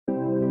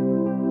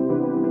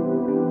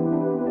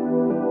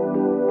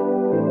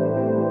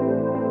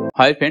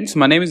Hi friends,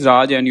 my name is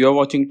Raj and you are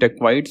watching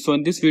TechWhite. So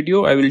in this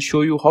video, I will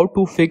show you how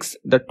to fix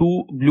the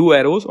two blue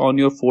arrows on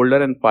your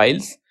folder and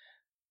files.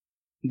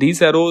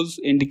 These arrows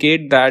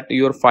indicate that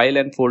your file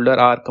and folder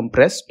are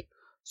compressed.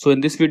 So in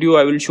this video,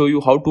 I will show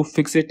you how to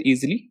fix it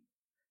easily.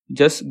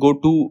 Just go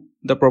to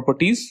the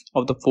properties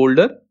of the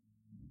folder,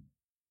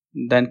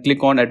 then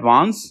click on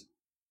Advanced.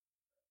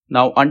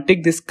 Now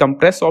untick this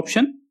compress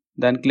option,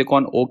 then click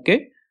on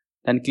OK,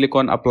 then click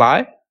on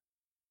Apply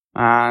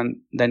and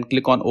then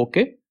click on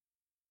OK.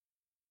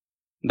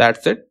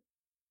 That's it.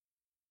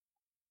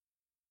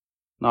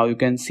 Now you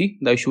can see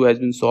the issue has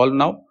been solved.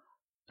 Now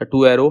the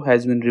two arrow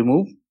has been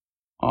removed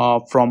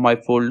from my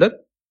folder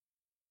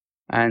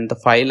and the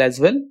file as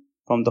well,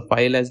 from the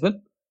file as well.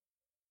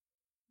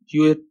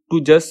 You have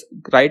to just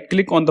right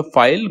click on the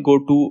file, go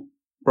to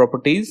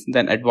properties,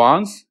 then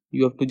advanced.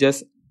 You have to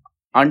just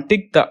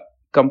untick the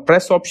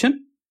compress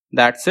option.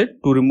 That's it,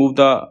 to remove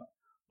the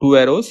two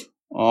arrows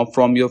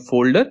from your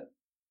folder.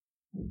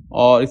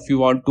 Or if you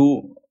want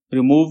to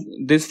remove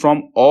this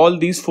from all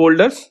these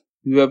folders,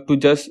 you have to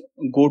just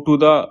go to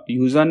the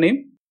username.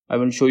 I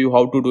will show you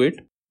how to do it.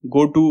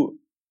 Go to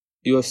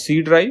your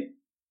C drive,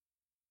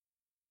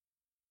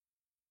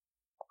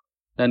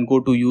 then go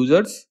to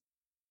users.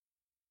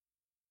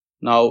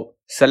 Now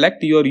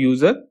select your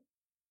user,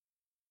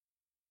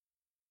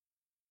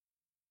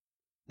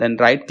 then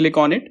right click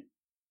on it,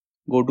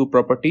 go to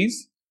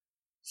properties,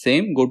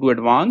 same, go to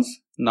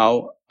advanced.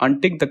 Now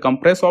untick the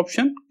compress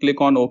option,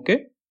 click on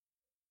OK,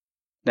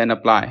 then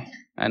apply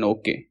and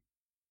OK.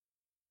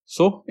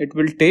 So it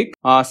will take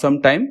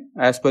some time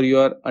as per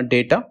your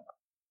data.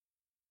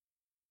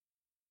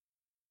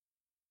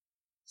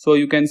 So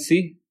you can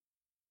see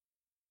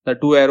the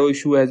two arrow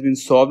issue has been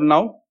solved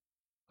now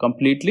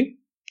completely.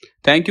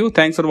 Thank you.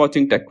 Thanks for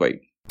watching TechWhite.